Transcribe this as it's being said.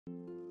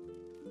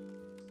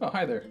Oh,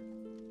 hi there.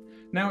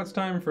 Now it's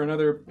time for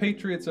another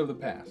Patriots of the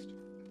Past.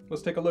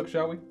 Let's take a look,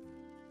 shall we?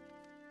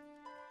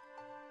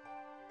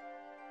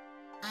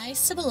 I,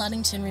 Sybil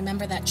Ludington,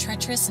 remember that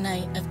treacherous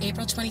night of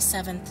April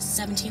 27th,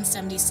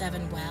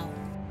 1777 well.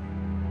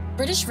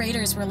 British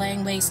raiders were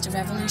laying waste to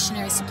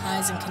revolutionary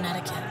supplies in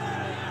Connecticut.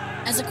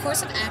 As a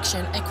course of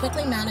action, I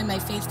quickly mounted my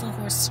faithful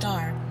horse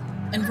Star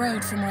and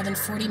rode for more than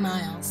 40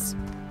 miles.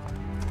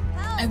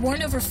 I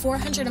warned over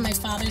 400 of my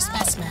father's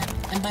best men,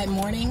 and by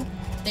morning,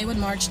 they would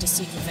march to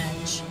seek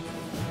revenge.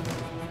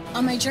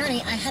 On my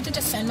journey, I had to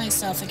defend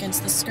myself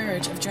against the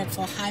scourge of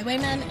dreadful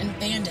highwaymen and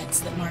bandits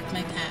that marked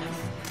my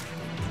path.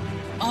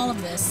 All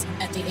of this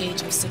at the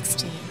age of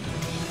 16.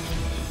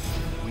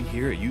 We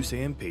here at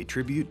USAMM pay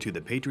tribute to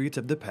the Patriots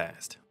of the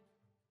past.